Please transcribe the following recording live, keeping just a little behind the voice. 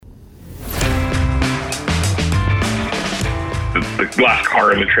the last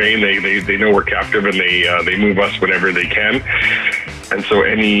car in the train. They know we're captive, and they move us whenever they can. And so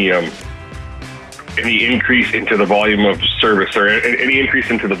any increase into the volume of service or any increase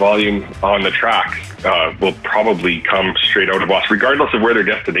into the volume on the tracks will probably come straight out of us, regardless of where their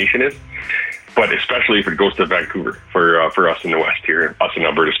destination is. But especially if it goes to Vancouver for us in the West here, us in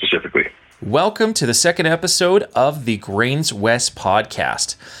Alberta specifically. Welcome to the second episode of the Grains West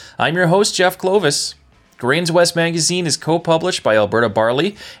podcast. I'm your host, Jeff Clovis. Grains West magazine is co-published by Alberta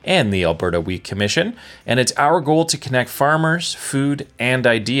Barley and the Alberta Wheat Commission, and it's our goal to connect farmers, food, and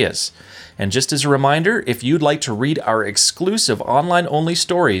ideas. And just as a reminder, if you'd like to read our exclusive online-only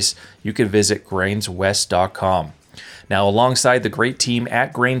stories, you can visit grainswest.com. Now, alongside the great team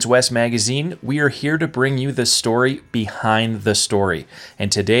at Grains West magazine, we are here to bring you the story behind the story. And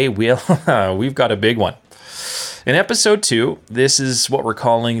today we've got a big one. In episode 2, this is what we're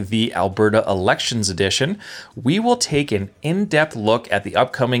calling the Alberta Elections edition. We will take an in-depth look at the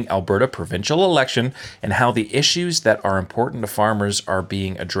upcoming Alberta provincial election and how the issues that are important to farmers are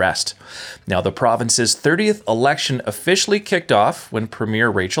being addressed. Now, the province's 30th election officially kicked off when Premier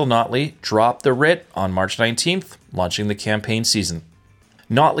Rachel Notley dropped the writ on March 19th, launching the campaign season.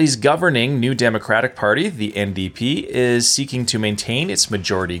 Notley's governing New Democratic Party, the NDP, is seeking to maintain its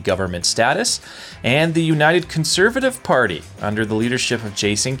majority government status, and the United Conservative Party, under the leadership of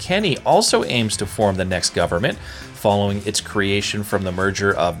Jason Kenney, also aims to form the next government, following its creation from the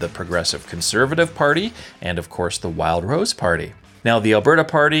merger of the Progressive Conservative Party and, of course, the Wild Rose Party. Now, the Alberta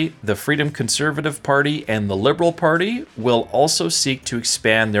Party, the Freedom Conservative Party, and the Liberal Party will also seek to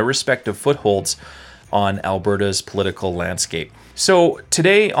expand their respective footholds on Alberta's political landscape. So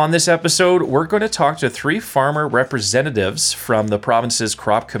today on this episode, we're going to talk to 3 farmer representatives from the province's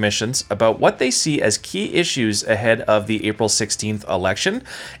crop commissions about what they see as key issues ahead of the April 16th election.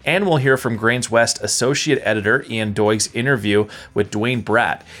 And we'll hear from Grains West Associate Editor Ian Doig's interview with Duane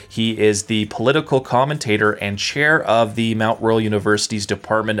Bratt. He is the political commentator and chair of the Mount Royal University's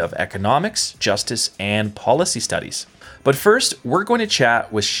Department of Economics, Justice, and Policy Studies. But first, we're going to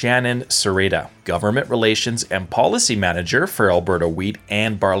chat with Shannon Sereda, Government Relations and Policy Manager for Alberta Wheat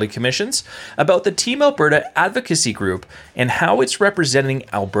and Barley Commissions, about the Team Alberta advocacy group and how it's representing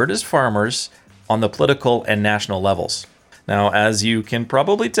Alberta's farmers on the political and national levels. Now, as you can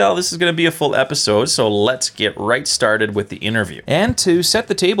probably tell, this is going to be a full episode, so let's get right started with the interview. And to set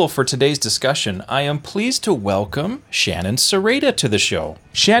the table for today's discussion, I am pleased to welcome Shannon Sereda to the show.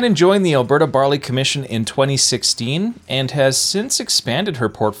 Shannon joined the Alberta Barley Commission in 2016 and has since expanded her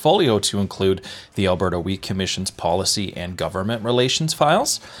portfolio to include the Alberta Wheat Commission's policy and government relations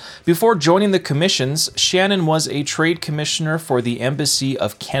files. Before joining the commissions, Shannon was a trade commissioner for the Embassy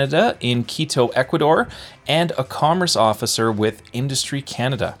of Canada in Quito, Ecuador, and a commerce officer with Industry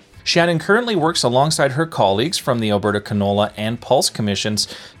Canada. Shannon currently works alongside her colleagues from the Alberta Canola and Pulse Commissions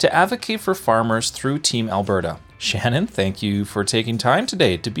to advocate for farmers through Team Alberta. Shannon, thank you for taking time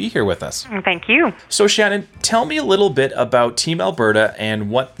today to be here with us. Thank you. So Shannon, tell me a little bit about Team Alberta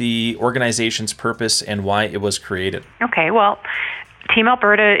and what the organization's purpose and why it was created. Okay, well, Team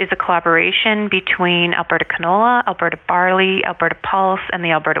Alberta is a collaboration between Alberta Canola, Alberta Barley, Alberta Pulse, and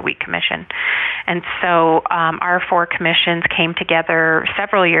the Alberta Wheat Commission. And so our 4 commissions came together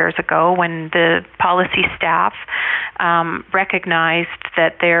several years ago when the policy staff recognized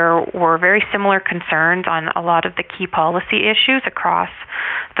that there were very similar concerns on a lot of the key policy issues across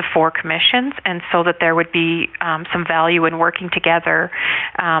the 4 commissions, and so that there would be some value in working together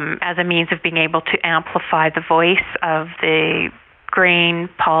as a means of being able to amplify the voice of the grain,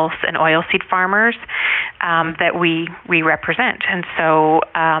 pulse, and oilseed farmers that we represent. And so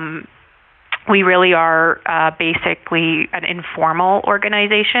we really are basically an informal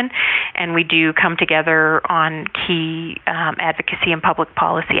organization, and we do come together on key advocacy and public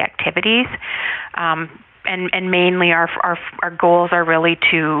policy activities. And mainly our goals are really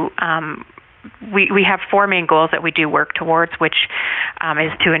to we have 4 main goals that we do work towards, which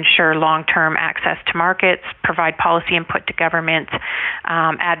is to ensure long-term access to markets, provide policy input to governments,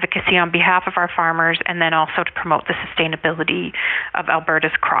 advocacy on behalf of our farmers, and then also to promote the sustainability of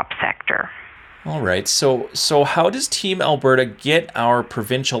Alberta's crop sector. All right. So how does Team Alberta get our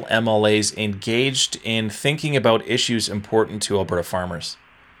provincial MLAs engaged in thinking about issues important to Alberta farmers?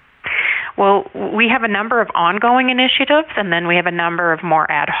 Well, we have a number of ongoing initiatives, and then we have a number of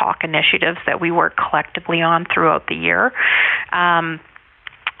more ad hoc initiatives that we work collectively on throughout the year.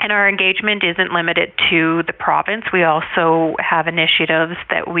 And our engagement isn't limited to the province. We also have initiatives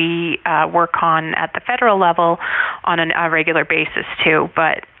that we work on at the federal level on a regular basis too.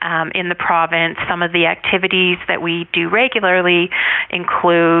 But in the province, some of the activities that we do regularly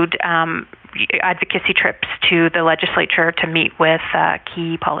include advocacy trips to the legislature to meet with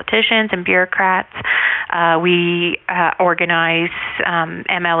key politicians and bureaucrats. We organize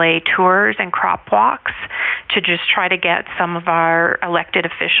MLA tours and crop walks to just try to get some of our elected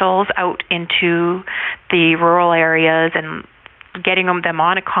officials out into the rural areas and getting them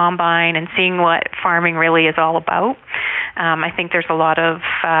on a combine and seeing what farming really is all about. I think there's a lot of,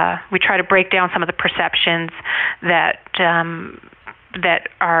 we try to break down some of the perceptions that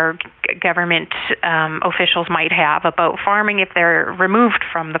our government officials might have about farming if they're removed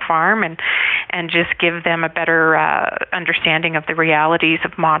from the farm, and just give them a better understanding of the realities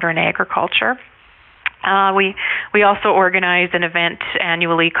of modern agriculture. We also organize an event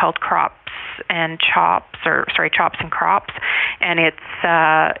annually called Chops and Crops, and it's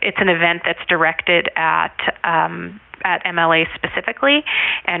an event that's directed at MLA specifically,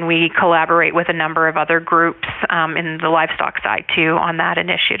 and we collaborate with a number of other groups in the livestock side too on that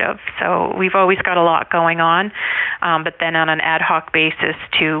initiative. So we've always got a lot going on, but then on an ad hoc basis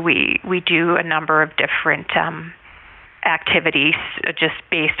too, we do a number of different activities just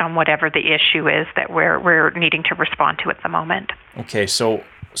based on whatever the issue is that we're needing to respond to at the moment. Okay, so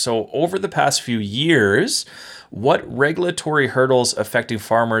over the past few years, what regulatory hurdles affecting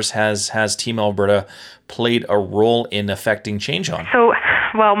farmers has Team Alberta played a role in affecting change on? So,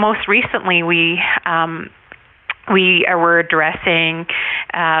 well, most recently we were addressing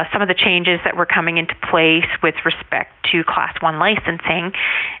some of the changes that were coming into place with respect to Class 1 licensing,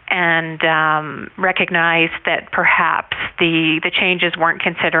 and recognized that perhaps the changes weren't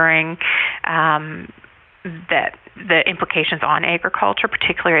considering that the implications on agriculture,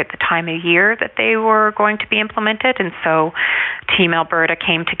 particularly at the time of year that they were going to be implemented. And so Team Alberta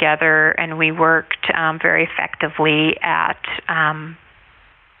came together and we worked very effectively at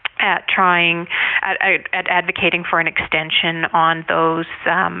advocating for an extension on those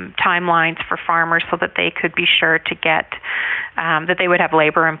timelines for farmers, so that they could be sure to get that they would have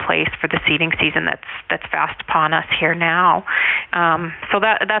labor in place for the seeding season that's fast upon us here now. So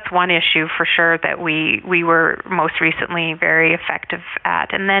that's one issue for sure that we were most recently very effective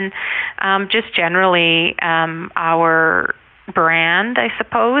at. And then just generally our brand, I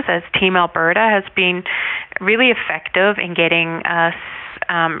suppose, as Team Alberta has been really effective in getting us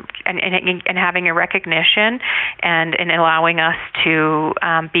and having a recognition and allowing us to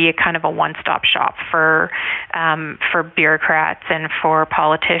be a kind of a one-stop shop for bureaucrats and for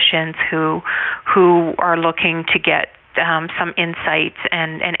politicians who are looking to get some insights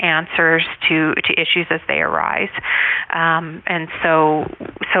and answers to issues as they arise, and so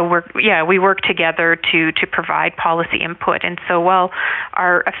we work together to provide policy input. And so while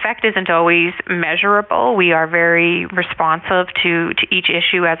our effect isn't always measurable, we are very responsive to each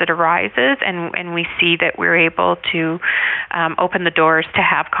issue as it arises, and we see that we're able to open the doors to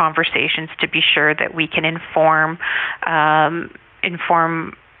have conversations to be sure that we can inform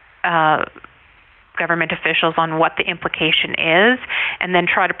government officials on what the implication is, and then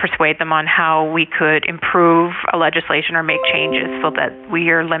try to persuade them on how we could improve a legislation or make changes so that we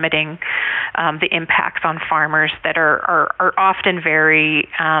are limiting the impacts on farmers that are often very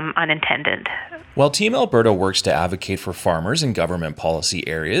unintended. While Team Alberta works to advocate for farmers in government policy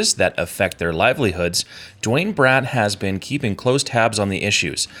areas that affect their livelihoods, Duane Bratt has been keeping close tabs on the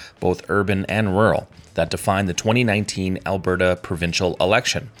issues, both urban and rural, that defined the 2019 Alberta provincial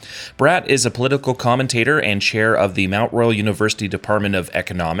election. Bratt is a political commentator and chair of the Mount Royal University Department of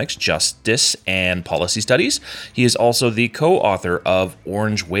Economics, Justice and Policy Studies. He is also the co-author of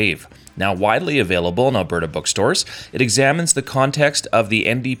Orange Wave. Now widely available in Alberta bookstores, it examines the context of the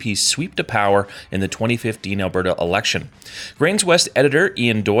NDP's sweep to power in the 2015 Alberta election. Grains West editor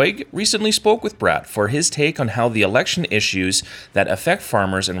Ian Doig recently spoke with Bratt for his take on how the election issues that affect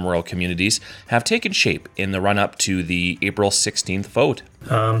farmers in rural communities have taken shape in the run-up to the April 16th vote.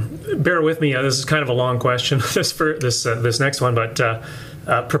 Bear with me, this is kind of a long question, this next one, but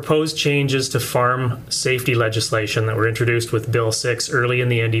proposed changes to farm safety legislation that were introduced with Bill 6 early in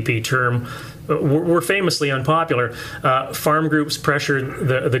the NDP term were famously unpopular. Farm groups pressured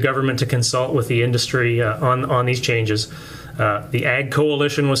the government to consult with the industry on these changes. The Ag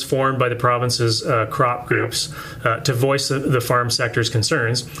Coalition was formed by the province's crop groups to voice the farm sector's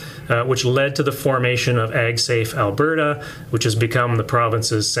concerns, which led to the formation of Ag Safe Alberta, which has become the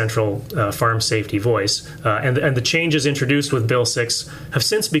province's central farm safety voice. And the changes introduced with Bill 6 have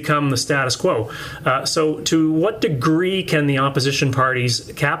since become the status quo. So to what degree can the opposition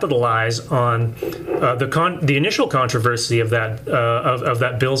parties capitalize on the initial controversy of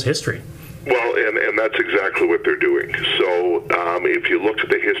that bill's history? Well, and that's exactly what they're doing. So if you look at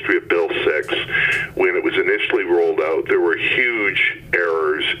the history of Bill 6, when it was initially rolled out, there were huge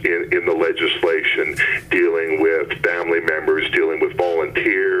errors in the legislation dealing with family members, dealing with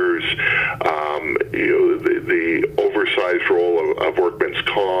volunteers, the oversized role of workman's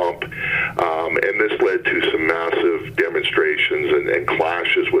comp, and this led to some massive demonstrations and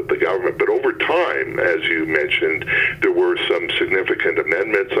clashes with the government. But over time, as you mentioned, there were some significant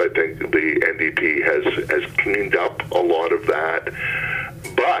amendments. I think the NDP has cleaned up a lot of that.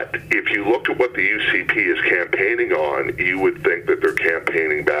 But if you look at what the UCP is campaigning on, you would think that they're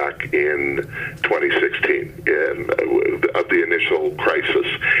campaigning back in 2016 of the initial crisis,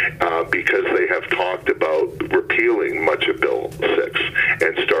 because they have talked about repealing much of Bill 6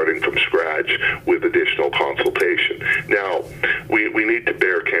 and starting from scratch with additional consultation. Now, we need to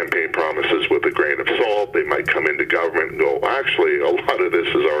bear campaign promises with a grain of salt. They might come into government and go, actually, a lot of this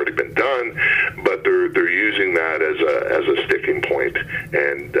has already been done, but they're using that as a sticking point.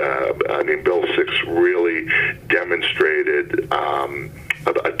 And I mean, Bill 6 really demonstrated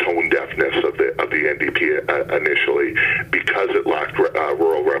a tone deafness of the NDP initially, because it lacked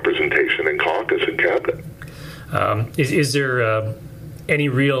rural representation in caucus and cabinet. Is there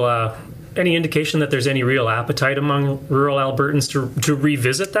any indication that there's any real appetite among rural Albertans to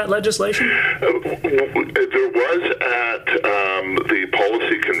revisit that legislation? There was at the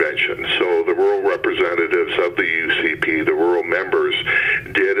policy convention. So the rural representatives of the UCP, the rural members,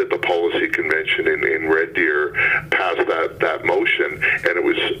 did at the policy convention in Red Deer pass that motion, and it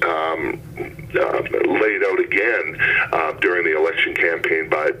was laid out again during the election campaign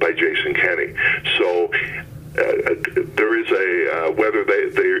by Jason Kenney. So there is whether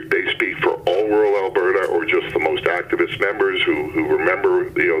they speak for all rural Alberta or just the most activist members who remember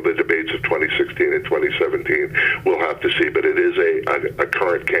the debates of 2016 and 2017, we'll have to see. But it is a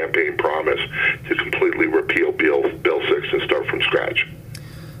current campaign promise to completely repeal Bill 6 and start from scratch.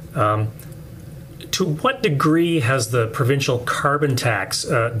 To what degree has the provincial carbon tax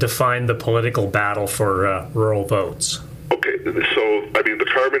defined the political battle for rural votes? Okay, so I mean, the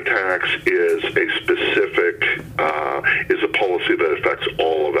carbon tax is a specific, is a policy that affects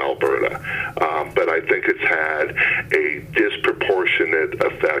all of Alberta, but I think it's had a disproportionate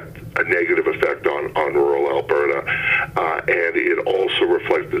effect, a negative effect on rural Alberta, and it also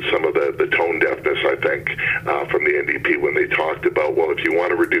reflected some of the tone deafness, I think, from the NDP when they talked about, well, if you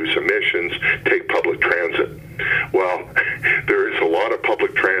want to reduce emissions, take public transit. Well, there is a lot of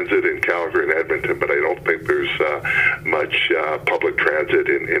public transit in Calgary and Edmonton, but I don't think there's much public transit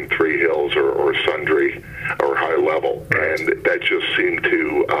in Three Hills or Sundre or High Level, and that just seemed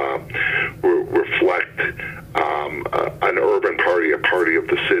to reflect an urban party, a party of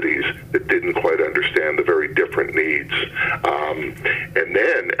the cities that didn't quite understand the very different needs. And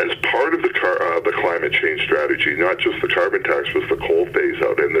then, as part of the climate change strategy, not just the carbon tax, was the coal phase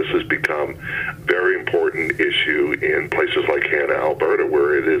out, and this has become a very important issue in places like Hanna, Alberta,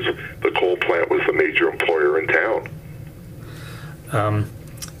 where it is the coal plant was the major employer in town.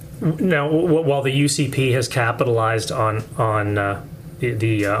 Now, while the UCP has capitalized on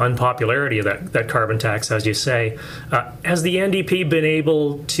the unpopularity of that carbon tax, as you say, has the NDP been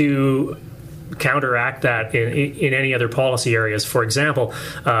able to counteract that in any other policy areas? For example,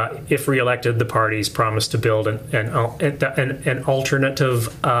 if re-elected, the parties promised to build an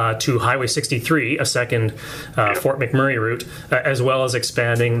alternative to Highway 63, a second Fort McMurray route, as well as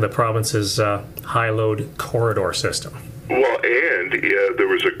expanding the province's high-load corridor system. Well, and there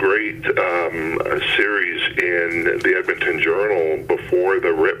was a great series in the Edmonton Journal before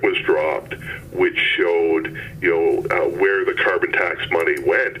the writ was dropped, which showed where the carbon tax money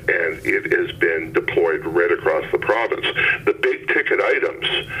went, and it has been deployed right across the province. The big ticket items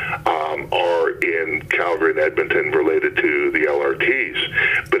are in Calgary and Edmonton related to the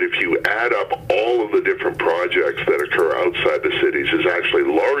LRTs, but if you add up all of the different projects that occur outside the cities, is actually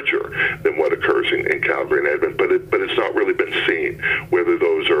larger than what occurs in Calgary and Edmonton, but it's not really been seen, whether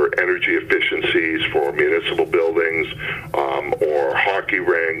those are energy efficiencies for municipal buildings or hockey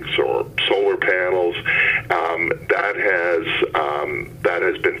rinks or solar panels. That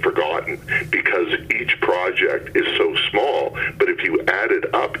has been forgotten because each project is so small, but if you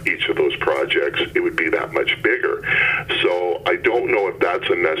added up each of those projects, it would be that much bigger. So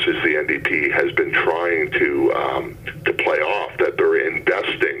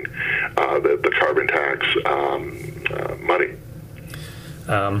the carbon tax money.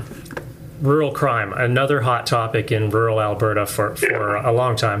 Rural crime, another hot topic in rural Alberta for a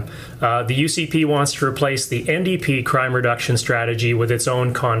long time. The UCP wants to replace the NDP crime reduction strategy with its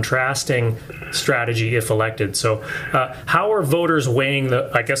own contrasting strategy if elected. So how are voters weighing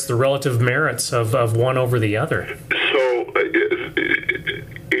the relative merits of one over the other? So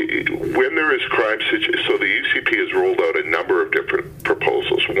when there is crime situation, so the UCP has rolled out a number of different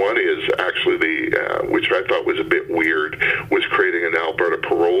proposals. One is actually which I thought was a bit weird, was creating an Alberta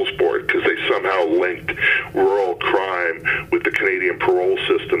Paroles Board, because they somehow linked rural crime with the Canadian parole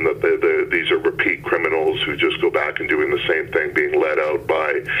system, that these are repeat criminals who just go back and doing the same thing, being let out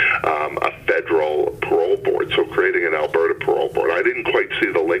by a federal parole board. So creating an Alberta Parole Board. I didn't quite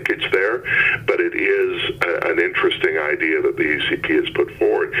see the linkage there, but it is an interesting idea that the UCP has put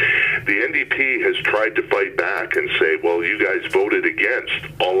forward. The NDP has tried to fight back and say, well, you guys voted against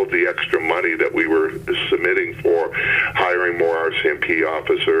all of the extra money that we were submitting for hiring more RCMP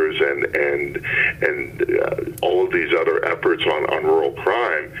officers and all of these other efforts on rural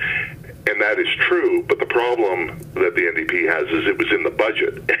crime. And that is true, but the problem that the NDP has is it was in the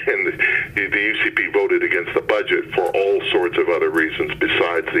budget, and the UCP voted against the budget for all sorts of other reasons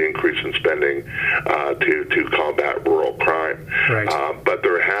besides the increase in spending to combat rural crime. Right. But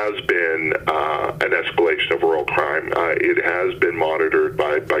there has been an escalation of rural crime. It has been monitored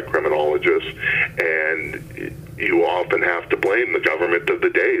by criminologists, and you often have to blame the government of the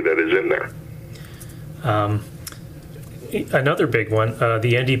day that is in there. Another big one,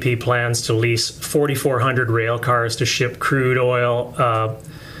 the NDP plans to lease 4,400 rail cars to ship crude oil.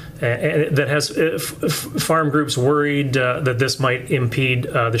 And that has farm groups worried that this might impede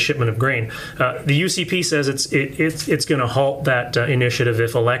the shipment of grain. The UCP says it's going to halt that initiative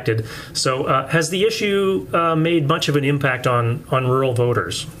if elected. So has the issue made much of an impact on rural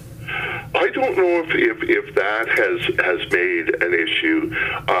voters? I don't know if that has made an issue.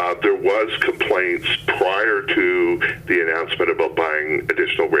 There was complaints prior to the announcement about buying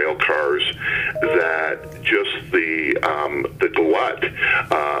additional rail cars that just the glut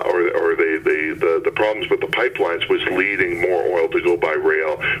or the problems with the pipelines was leading more oil to go by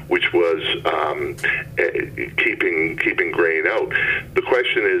rail, which was keeping grain out. The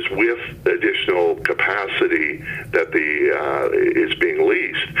question is, with additional capacity that is being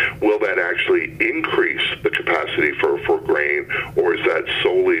leased, will that actually increase the capacity for grain, or is that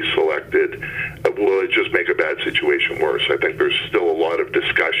solely selected? Will it just make a bad situation worse? I think there's still a lot of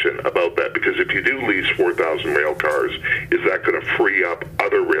discussion about that, because if you do lease 4,000 rail cars, is that going to free up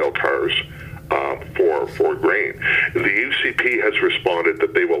other rail cars for grain? The UCP has responded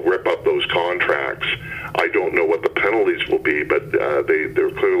that they will rip up those contracts. I don't know what the penalties will be, but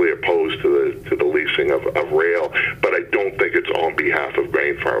they're clearly opposed to the leasing of rail. But I don't think it's on behalf of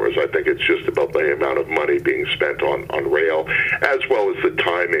grain farmers. I think it's just about the amount of money being spent on rail, as well as the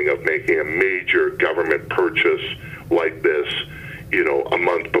timing of making a major government purchase like this, a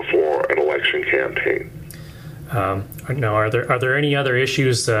month before an election campaign. Now, are there any other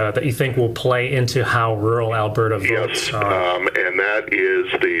issues that you think will play into how rural Alberta votes? Yes, and that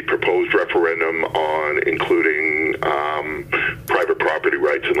is the proposed referendum on including private property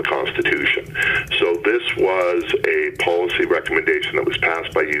rights in the Constitution. So this was a policy recommendation that was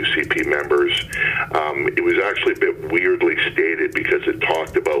passed by UCP members. It was actually a bit weirdly stated because it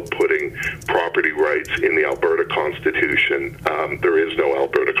talked about putting property rights in the Alberta Constitution. There is no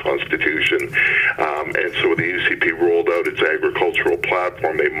Alberta Constitution, and so the UCP rolled out its agricultural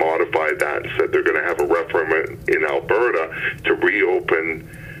platform. They modified that and said they're going to have a referendum in Alberta to reopen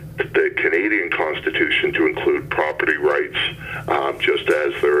the Canadian Constitution to include property rights, just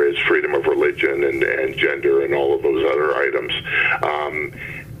as there is freedom of religion and gender and all of those other items.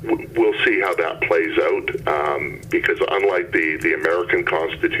 We'll see how that plays out, because unlike the American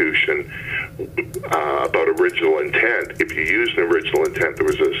Constitution about original intent, if you used an original intent, there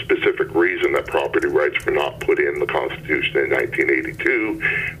was a specific reason that property rights were not put in the Constitution in 1982.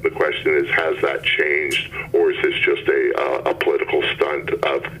 The question is, has that changed, or is this just a political stunt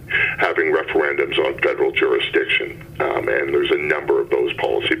of having referendums on federal jurisdiction? And there's a number of those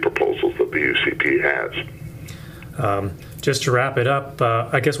policy proposals that the UCP has. Just to wrap it up,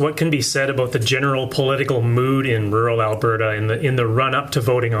 I guess what can be said about the general political mood in rural Alberta in the run up to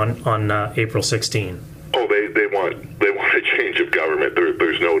voting on April 16? Oh, they want a change of government.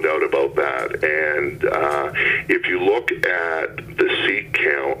 There's no doubt about that. And if you look at the seat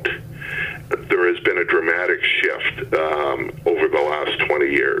count, there has been a dramatic shift over the last 20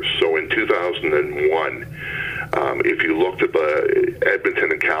 years. So in 2001. If you looked at the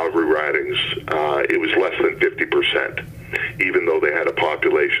Edmonton and Calgary ridings, it was less than 50%. even though they had a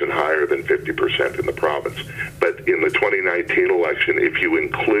population higher than 50% in the province. But in the 2019 election, if you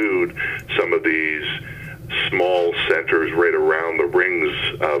include some of these small centers right around the rings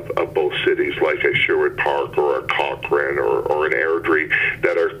of both cities, like a Sherwood Park or a Cochrane or an Airdrie,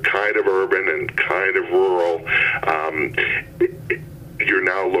 that are kind of urban and kind of rural, you're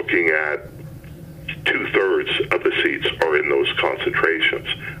now looking at 2/3 of the seats are in those concentrations.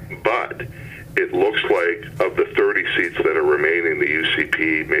 But it looks like of the 30 seats that are remaining, the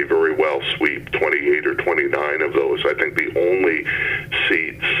UCP may very well sweep 28 or 29 of those. I think the only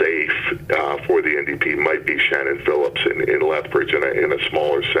seat safe for the NDP might be Shannon Phillips in Lethbridge in a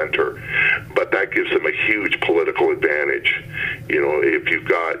smaller center. But that gives them a huge political advantage. You know, if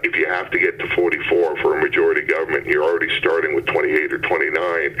you have to get to 44 for a majority government, you're already starting with 28 or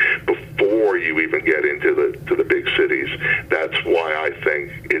 29 before you even get into the big cities. That's why I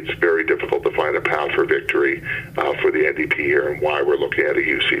think it's very difficult to find a path for victory for the NDP here, and why we're looking at a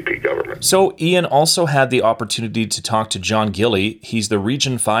UCP government. So Ian also had the opportunity to talk to John Gilly. He's the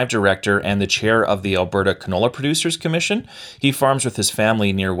Region 5 Director and the Chair of the Alberta Canola Producers Commission. He farms with his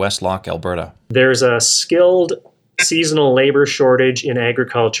family near West Loch, Alberta. There's a skilled seasonal labor shortage in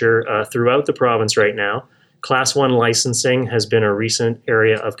agriculture throughout the province right now. Class 1 licensing has been a recent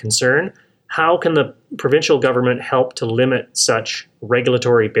area of concern. How can the provincial government help to limit such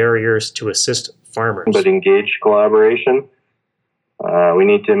regulatory barriers to assist farmers? But engage collaboration. We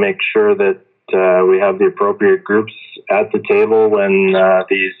need to make sure that we have the appropriate groups at the table when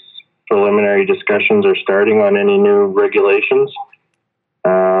these preliminary discussions are starting on any new regulations.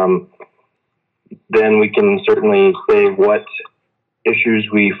 Then we can certainly say what issues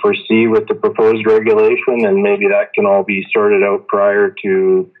we foresee with the proposed regulation, and maybe that can all be sorted out prior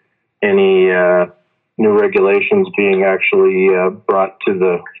to any new regulations being actually brought to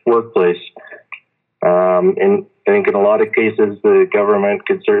the workplace. And I think in a lot of cases, the government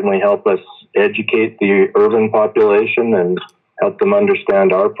could certainly help us educate the urban population and help them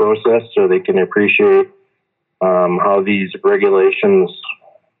understand our process so they can appreciate how these regulations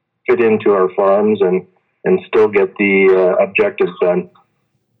fit into our farms and still get the objectives done.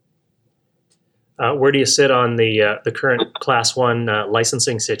 Where do you sit on the current Class 1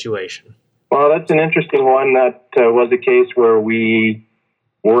 licensing situation? Well, that's an interesting one. That was a case where we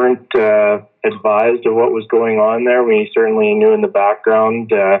weren't advised of what was going on there. We certainly knew in the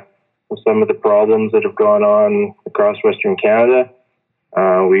background of some of the problems that have gone on across Western Canada.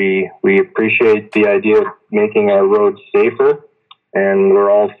 We appreciate the idea of making our roads safer, and we're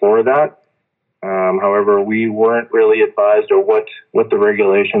all for that. However, we weren't really advised of what the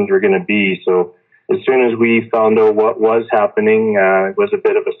regulations were going to be. So as soon as we found out what was happening, it was a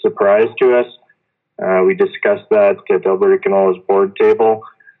bit of a surprise to us. We discussed that at Alberta Canola's board table,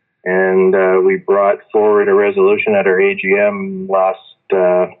 and we brought forward a resolution at our AGM last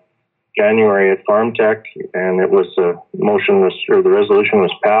January at Farm Tech, and the resolution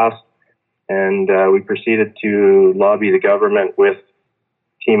was passed, and we proceeded to lobby the government with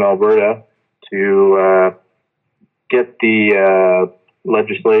Team Alberta to get the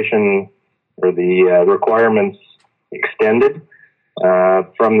legislation or the requirements extended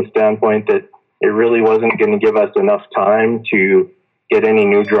from the standpoint that it really wasn't going to give us enough time to get any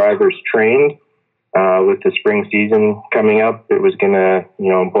new drivers trained. With the spring season coming up, it was going to,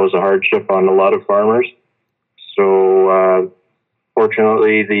 impose a hardship on a lot of farmers. So,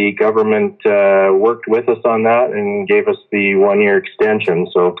 fortunately, the government worked with us on that and gave us the 1-year extension.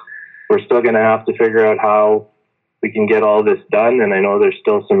 So, we're still going to have to figure out how we can get all this done. And I know there's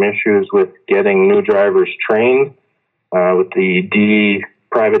still some issues with getting new drivers trained, with the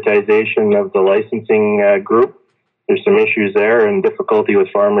deprivatization of the licensing group. There's some issues there and difficulty with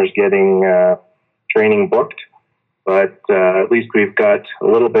farmers getting training booked. But at least we've got a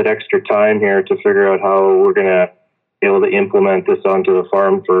little bit extra time here to figure out how we're going to be able to implement this onto the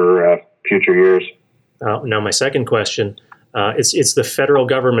farm for future years. Now, my second question, it's the federal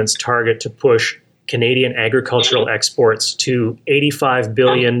government's target to push Canadian agricultural exports to $85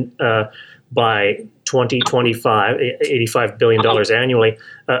 billion by 2025, $85 billion annually,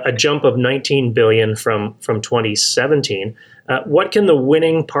 a jump of $19 billion from 2017. What can the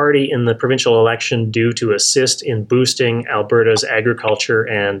winning party in the provincial election do to assist in boosting Alberta's agriculture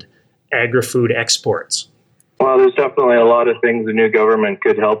and agri-food exports? Well, there's definitely a lot of things the new government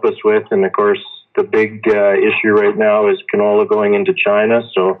could help us with. And of course, the big issue right now is canola going into China.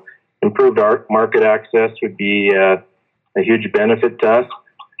 So improved market access would be a huge benefit to us.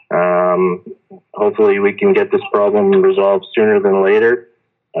 Hopefully we can get this problem resolved sooner than later.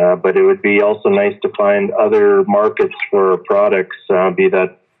 But it would be also nice to find other markets for products, be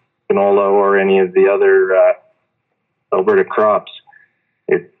that canola or any of the other Alberta crops.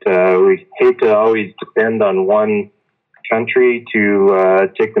 We hate to always depend on one country to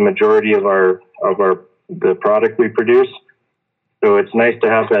take the majority of the product we produce. So it's nice to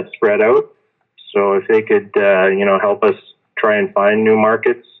have that spread out. So if they could, help us try and find new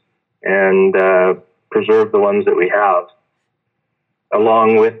markets and preserve the ones that we have.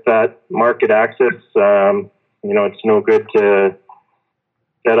 Along with that market access, it's no good to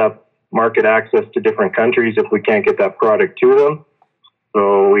set up market access to different countries if we can't get that product to them.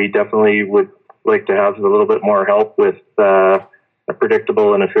 So we definitely would like to have a little bit more help with a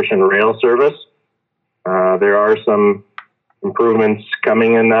predictable and efficient rail service. There are some improvements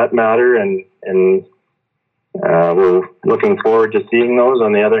coming in that matter, and we're looking forward to seeing those.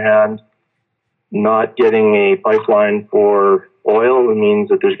 On the other hand, not getting a pipeline for oil means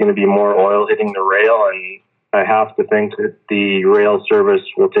that there's going to be more oil hitting the rail, and I have to think that the rail service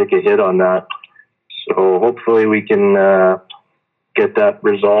will take a hit on that. So hopefully we can get that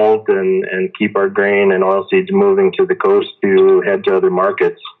resolved and keep our grain and oilseeds moving to the coast to head to other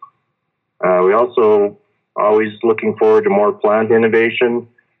markets. We also always looking forward to more plant innovation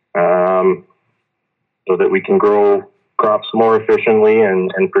so that we can grow crops more efficiently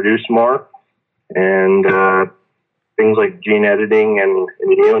and produce more. And things like gene editing and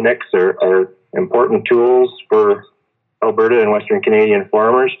neonics are important tools for Alberta and Western Canadian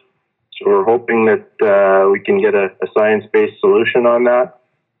farmers. So we're hoping that we can get a science-based solution on that.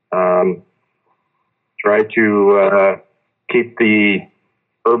 Try to keep the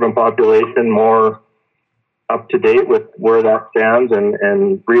urban population more up to date with where that stands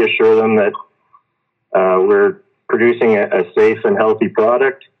and reassure them that we're producing a safe and healthy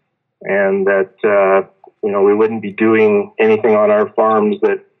product, and that we wouldn't be doing anything on our farms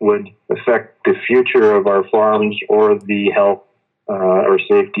that would affect the future of our farms or the health or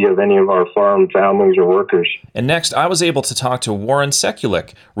safety of any of our farm families or workers. And next, I was able to talk to Warren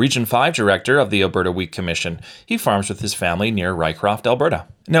Sekulik, Region 5 Director of the Alberta Wheat Commission. He farms with his family near Rycroft, Alberta.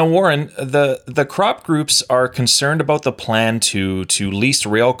 Now, Warren, the crop groups are concerned about the plan to lease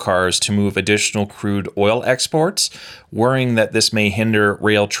rail cars to move additional crude oil exports, worrying that this may hinder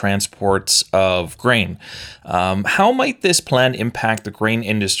rail transports of grain. How might this plan impact the grain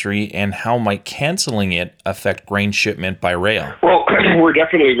industry, and how might canceling it affect grain shipment by rail? Well, we're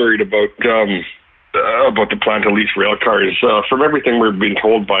definitely worried about the plan to lease rail cars. From everything we're being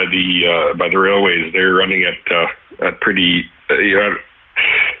told by the railways, they're running at pretty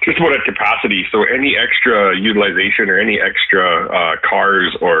just about at capacity. So any extra utilization or any extra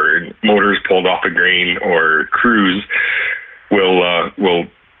cars or motors pulled off of grain or crews will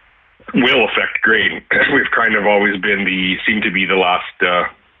affect grain. We've kind of always been seem to be the last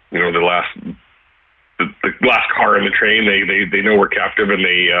car in the train. They know we're captive, and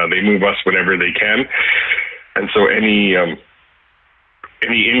they move us whenever they can. And so any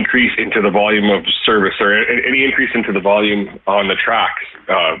increase into the volume of service or any increase into the volume on the tracks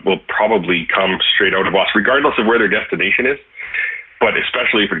will probably come straight out of us, regardless of where their destination is. But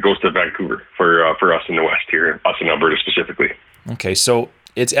especially if it goes to Vancouver for us in the West here, us in Alberta specifically. Okay, so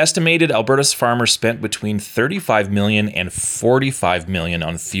it's estimated Alberta's farmers spent between $35 million and $45 million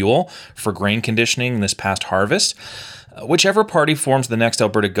on fuel for grain conditioning this past harvest. Whichever party forms the next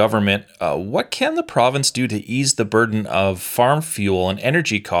Alberta government, what can the province do to ease the burden of farm fuel and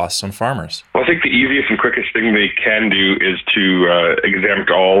energy costs on farmers? Well, I think the easiest and quickest thing they can do is to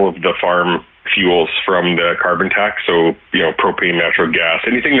exempt all of the farm fuels from the carbon tax. So, propane, natural gas,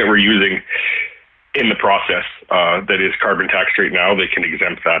 anything that we're using in the process that is carbon taxed right now, they can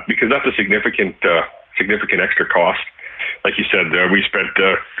exempt that, because that's a significant extra cost. Like you said, we spent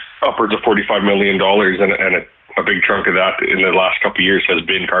upwards of $45 million, and a big chunk of that in the last couple of years has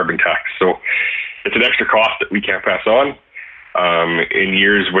been carbon tax. So it's an extra cost that we can't pass on. In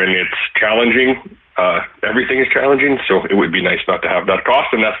years when it's challenging, everything is challenging. So it would be nice not to have that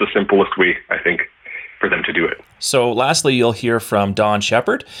cost. And that's the simplest way, I think, for them to do it. So lastly, you'll hear from Don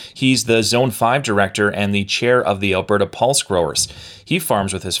Shepard. He's the Zone 5 Director and the Chair of the Alberta Pulse Growers. He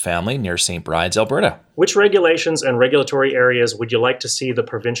farms with his family near St. Bride's, Alberta. Which regulations and regulatory areas would you like to see the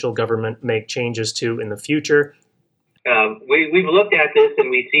provincial government make changes to in the future? We've looked at this, and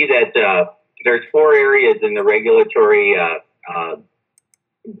we see that there's 4 areas in the regulatory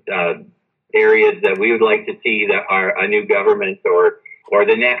areas that we would like to see that a new government or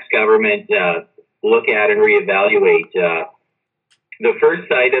the next government look at and reevaluate. The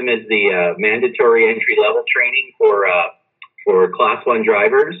first item is the mandatory entry-level training for Class 1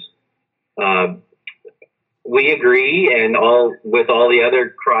 drivers. We agree, and with all the other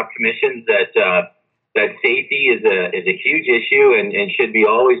crop commissions, that safety is a huge issue and should be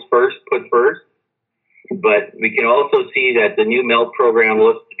always put first. But we can also see that the new milk program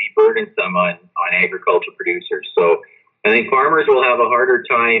looks to be burdensome on agriculture producers. So I think farmers will have a harder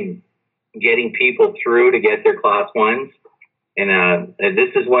time getting people through to get their Class 1s. And this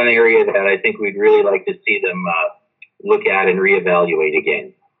is one area that I think we'd really like to see them look at and reevaluate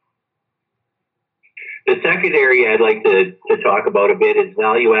again. The second area I'd like to talk about a bit is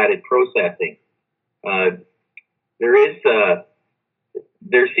value-added processing.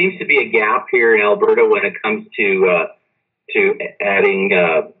 There seems to be a gap here in Alberta when it comes to adding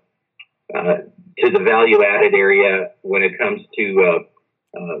to the value-added area when it comes to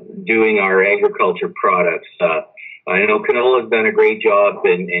doing our agriculture products. I know canola has done a great job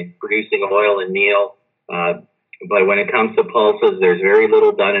in producing oil and meal, but when it comes to pulses, there's very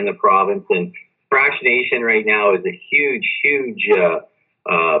little done in the province. And fractionation right now is a huge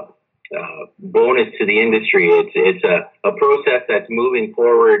bonus to the industry. It's a process that's moving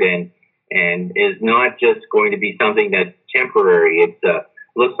forward and is not just going to be something that's temporary. It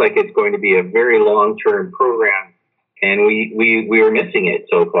looks like it's going to be a very long-term program, and we are missing it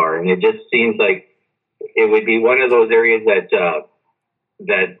so far. And it just seems like it would be one of those areas that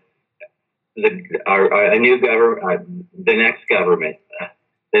a new government, the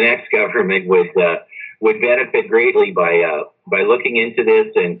next government would benefit greatly by looking into this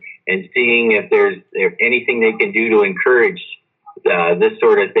and seeing if there's anything they can do to encourage this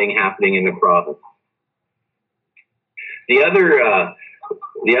sort of thing happening in the province. The other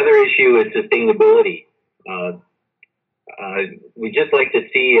issue is sustainability. We just like to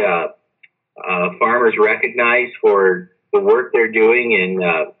see farmers recognized for the work they're doing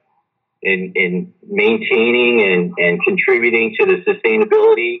in maintaining and contributing to the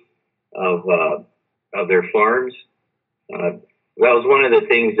sustainability of their farms. That was one of the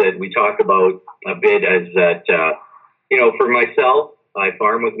things that we talked about a bit, is that, for myself, I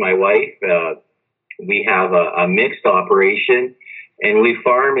farm with my wife. We have a mixed operation, and we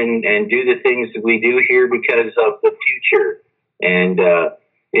farm and do the things that we do here because of the future. And,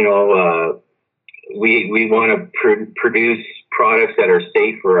 we want to produce products that are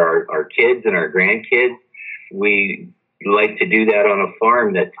safe for our kids and our grandkids. We like to do that on a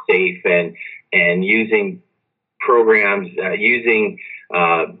farm that's safe and using programs, using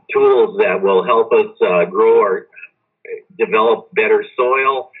tools that will help us develop better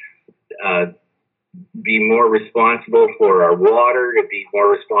soil, be more responsible for our water, to be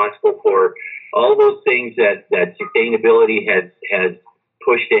more responsible for all those things that sustainability has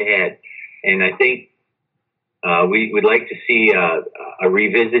pushed ahead. And I think we would like to see a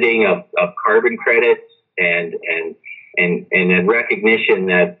revisiting of carbon credits and a recognition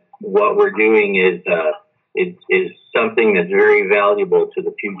that what we're doing is something that's very valuable to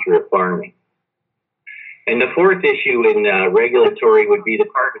the future of farming. And the fourth issue in regulatory would be the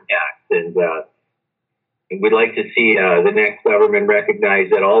carbon tax. And we'd like to see the next government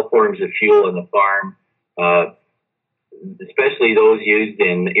recognize that all forms of fuel on the farm, especially those used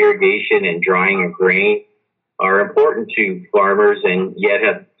in irrigation and drying of grain, are important to farmers and yet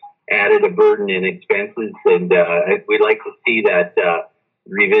have added a burden in expenses. And we'd like to see that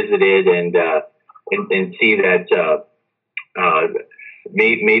revisited and see that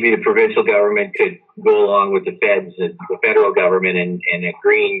maybe the provincial government could go along with the federal government and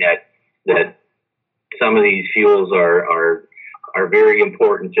agreeing that some of these fuels are very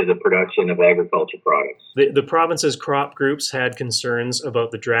important to the production of agriculture products. The province's crop groups had concerns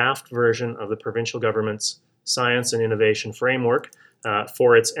about the draft version of the provincial government's Science and Innovation Framework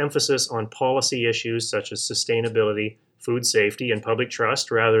for its emphasis on policy issues such as sustainability, food safety, and public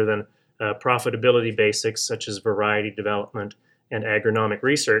trust, rather than profitability basics such as variety development and agronomic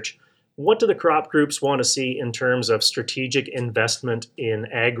research. What do the crop groups want to see in terms of strategic investment in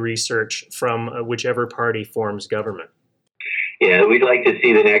ag research from whichever party forms government? Yeah, we'd like to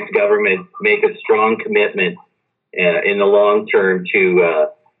see the next government make a strong commitment in the long term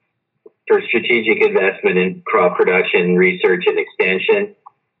for strategic investment in crop production, research, and extension.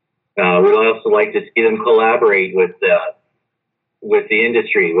 We'd also like to see them collaborate with the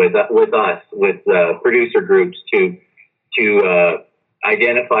industry, with us, with producer groups to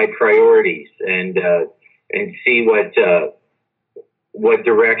identify priorities and see what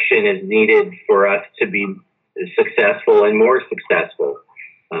direction is needed for us to be successful and more successful.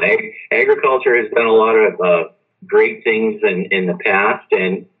 Agriculture has done a lot of great things in the past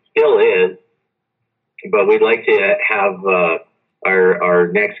and still is, but we'd like to have our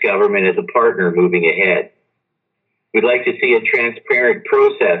next government as a partner moving ahead. We'd like to see a transparent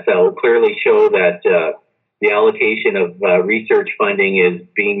process that will clearly show that the allocation of research funding is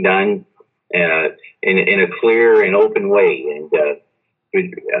being done in a clear and open way. And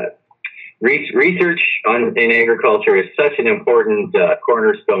research in agriculture is such an important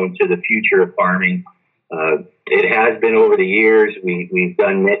cornerstone to the future of farming. It has been over the years. We've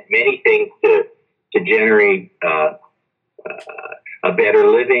done many things to generate a better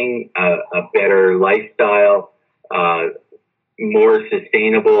living, a better lifestyle, more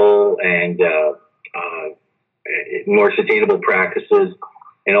sustainable and more sustainable practices.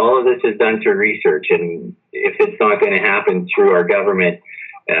 And all of this is done through research. And if it's not going to happen through our government,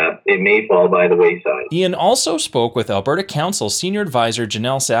 it may fall by the wayside. Ian also spoke with Alberta Council Senior Advisor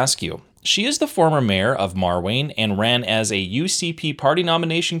Jenelle Saskiw. She is the former mayor of Marwayne and ran as a UCP party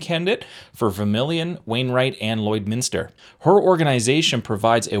nomination candidate for Vermilion, Wainwright, and Lloydminster. Her organization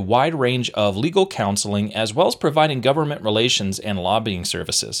provides a wide range of legal counseling as well as providing government relations and lobbying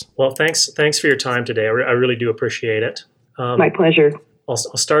services. Well, thanks for your time today. I really do appreciate it. My pleasure. I'll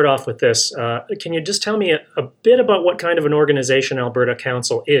start off with this. Can you just tell me a bit about what kind of an organization Alberta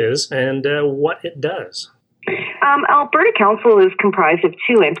Council is and what it does? Alberta Council is comprised of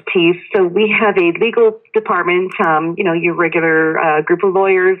two entities. So we have a legal department, your regular group of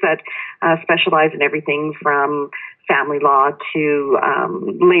lawyers that specialize in everything from family law to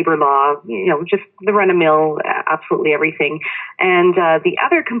labor law, just the run-of-mill, absolutely everything. And the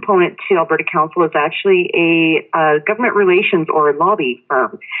other component to Alberta Council is actually a government relations or lobby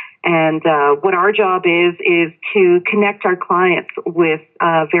firm. And what our job is to connect our clients with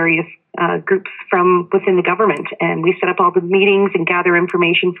various groups from within the government. And we set up all the meetings and gather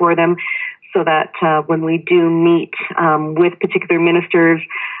information for them so that when we do meet with particular ministers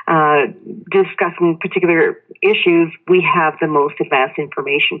discussing particular issues, we have the most advanced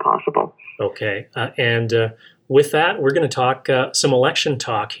information possible. Okay. And with that, we're going to talk some election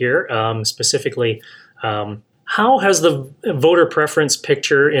talk here, specifically how has the voter preference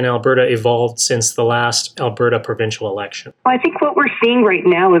picture in Alberta evolved since the last Alberta provincial election? Well, I think what we're seeing right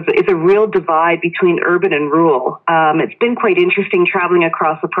now is a real divide between urban and rural. It's been quite interesting traveling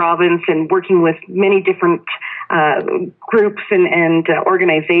across the province and working with many different groups and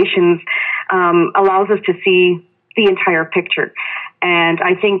organizations allows us to see the entire picture. And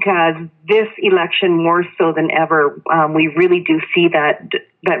I think this election, more so than ever, we really do see that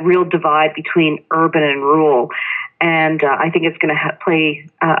real divide between urban and rural. And I think it's going to play,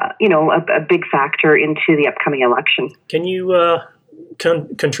 a big factor into the upcoming election. Can you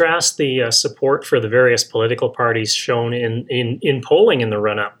contrast the support for the various political parties shown in polling in the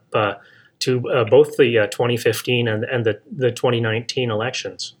run-up to both the 2015 and the 2019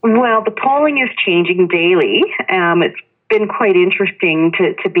 elections? Well, the polling is changing daily. It's been quite interesting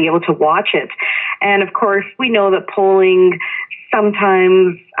to be able to watch it. And of course, we know that polling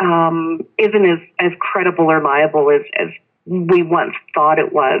sometimes isn't as credible or reliable as we once thought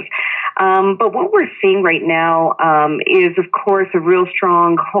it was. But what we're seeing right now is, of course, a real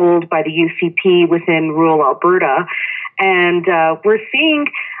strong hold by the UCP within rural Alberta. And we're seeing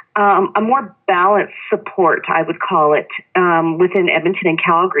a more balanced support, I would call it, within Edmonton and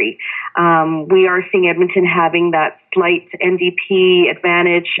Calgary. We are seeing Edmonton having that slight NDP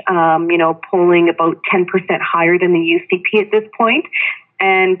advantage, polling about 10% higher than the UCP at this point.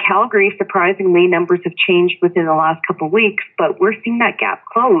 And Calgary, surprisingly, numbers have changed within the last couple of weeks, but we're seeing that gap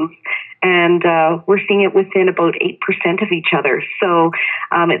close. And we're seeing it within about 8% of each other. So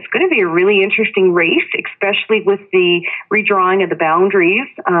it's going to be a really interesting race, especially with the redrawing of the boundaries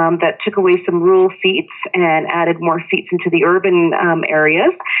that took away some rural seats and added more seats into the urban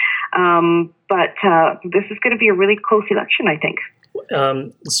areas. But this is going to be a really close election, I think.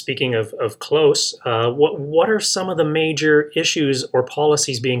 Speaking of close, what are some of the major issues or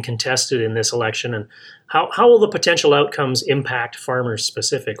policies being contested in this election, and how will the potential outcomes impact farmers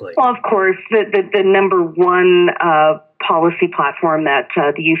specifically? Well, of course, the number one policy platform that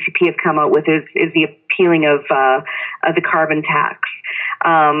the UCP have come out with is the appealing of the carbon tax.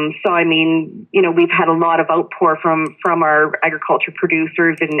 So, I mean, we've had a lot of outpour from our agriculture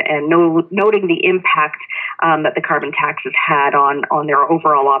producers and noting the impact that the carbon tax has had on their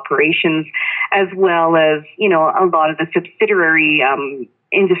overall operations, as well as, a lot of the subsidiary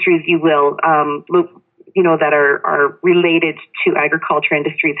industries, that are related to agriculture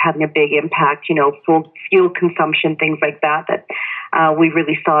industries having a big impact, fuel consumption, things like that we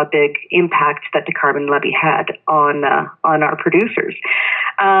really saw a big impact that the carbon levy had on our producers.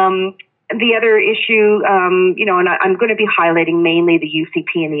 The other issue, and I'm going to be highlighting mainly the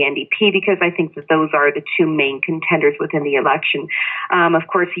UCP and the NDP because I think that those are the two main contenders within the election. Of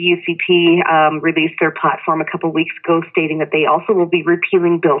course, the UCP released their platform a couple of weeks ago stating that they also will be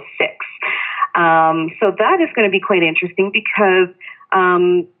repealing Bill 6. So that is going to be quite interesting because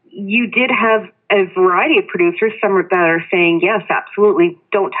you did have a variety of producers, some that are saying, yes, absolutely,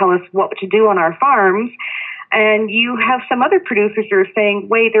 don't tell us what to do on our farms. And you have some other producers who are saying,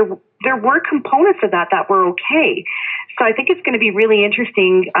 wait, there were components of that were okay. So I think it's going to be really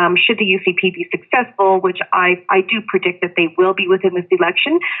interesting, should the UCP be successful, which I do predict that they will be within this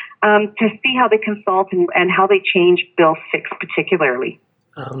election, to see how they consult and how they change Bill 6 particularly.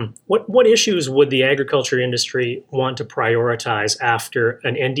 What issues would the agriculture industry want to prioritize after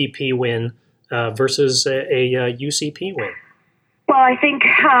an NDP win versus a UCP win? Well, I think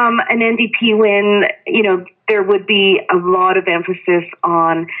an NDP win, there would be a lot of emphasis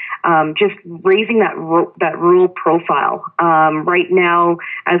on just raising that rural profile. Right now,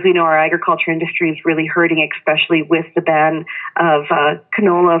 as we know, our agriculture industry is really hurting, especially with the ban of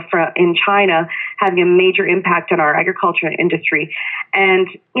canola in China having a major impact on our agriculture industry. And,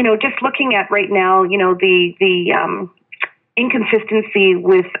 just looking at right now, the inconsistency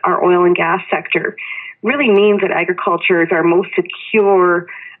with our oil and gas sector really means that agriculture is our most secure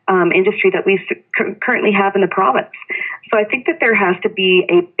industry that we currently have in the province. So I think that there has to be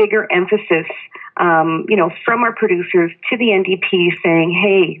a bigger emphasis, from our producers to the NDP saying,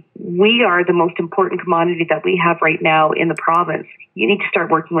 hey, we are the most important commodity that we have right now in the province. You need to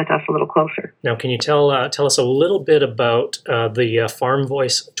start working with us a little closer. Now, can you tell us a little bit about the Farm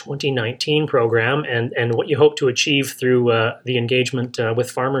Voice 2019 program and what you hope to achieve through the engagement with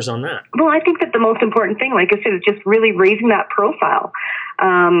farmers on that? Well, I think that the most important thing, like I said, is just really raising that profile.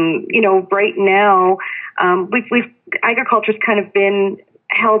 Right now, agriculture's kind of been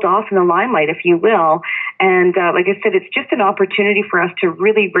held off in the limelight, if you will. And like I said, it's just an opportunity for us to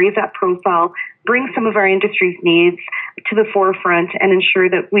really raise that profile, bring some of our industry's needs to the forefront, and ensure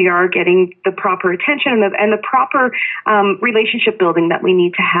that we are getting the proper attention and the proper relationship building that we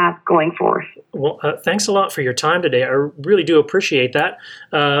need to have going forth. Well, thanks a lot for your time today. I really do appreciate that.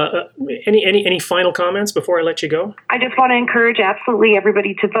 Any final comments before I let you go? I just want to encourage absolutely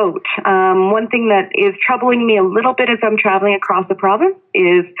everybody to vote. One thing that is troubling me a little bit as I'm traveling across the province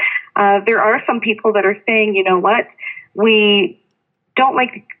is there are some people that are saying, you know what, we don't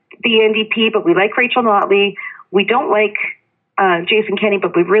like the NDP, but we like Rachel Notley. We don't like Jason Kenney,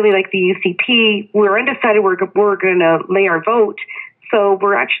 but we really like the UCP. We're undecided. We're going to lay our vote. So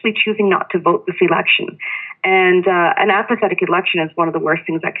we're actually choosing not to vote this election. And an apathetic election is one of the worst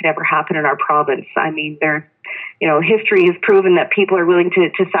things that could ever happen in our province. I mean, history has proven that people are willing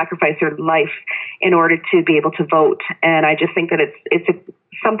to sacrifice their life in order to be able to vote. And I just think that it's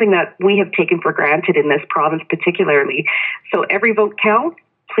something that we have taken for granted in this province particularly. So every vote counts.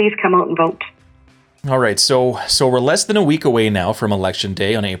 Please come out and vote. All right, so we're less than a week away now from Election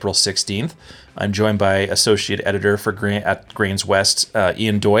Day on April 16th. I'm joined by Associate Editor at Grains West,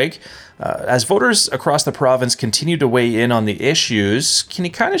 Ian Doig. As voters across the province continue to weigh in on the issues, can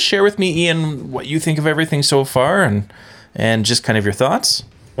you kind of share with me, Ian, what you think of everything so far and just kind of your thoughts?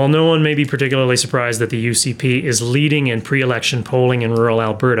 Well, no one may be particularly surprised that the UCP is leading in pre-election polling in rural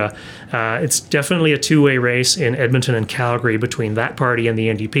Alberta. It's definitely a two-way race in Edmonton and Calgary between that party and the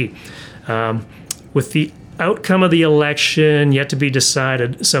NDP. With the outcome of the election yet to be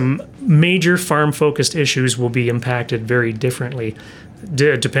decided, some major farm-focused issues will be impacted very differently,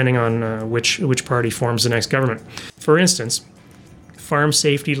 depending on which party forms the next government. For instance, farm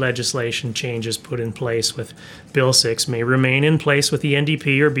safety legislation changes put in place with Bill 6 may remain in place with the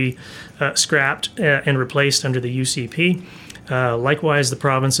NDP or be scrapped and replaced under the UCP. Likewise, the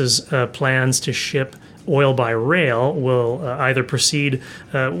province's plans to ship oil by rail will either proceed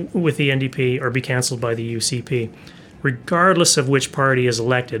with the NDP or be cancelled by the UCP. Regardless of which party is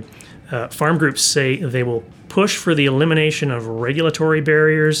elected, farm groups say they will push for the elimination of regulatory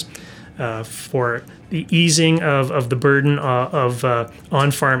barriers, for the easing of the burden of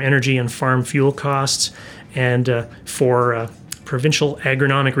on-farm energy and farm fuel costs, and for provincial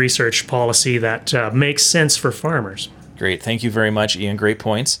agronomic research policy that makes sense for farmers. Great. Thank you very much, Ian. Great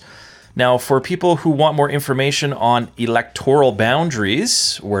points. Now, for people who want more information on electoral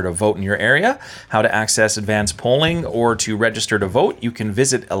boundaries, where to vote in your area, how to access advanced polling, or to register to vote, you can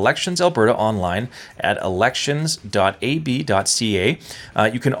visit Elections Alberta online at elections.ab.ca.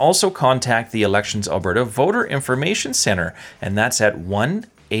 You can also contact the Elections Alberta Voter Information Center, and that's at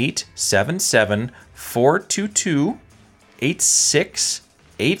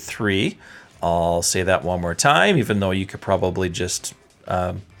 1-877-422-8683. I'll say that one more time, even though you could probably just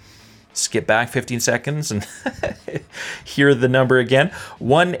skip back 15 seconds and hear the number again.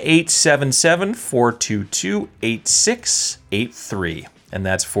 1-877-422-8683. and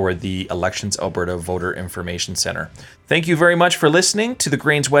that's for the Elections Alberta Voter Information Center. Thank you very much for listening to the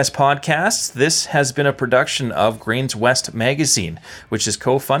Grains West podcast. This has been a production of Grains West magazine, which is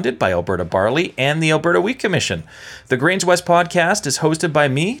co-funded by Alberta Barley and the Alberta Wheat Commission. The Grains West podcast is hosted by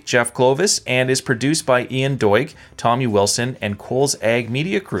me, Jeff Clovis, and is produced by Ian Doig, Tommy Wilson, and Coles Ag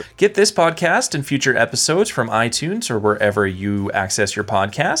Media Crew. Get this podcast and future episodes from iTunes or wherever you access your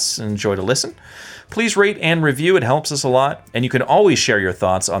podcasts and enjoy to listen. Please rate and review. It helps us a lot. And you can always share your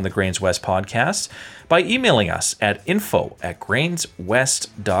thoughts on the Grains West podcast by emailing us at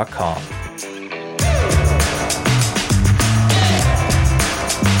info@grainswest.com.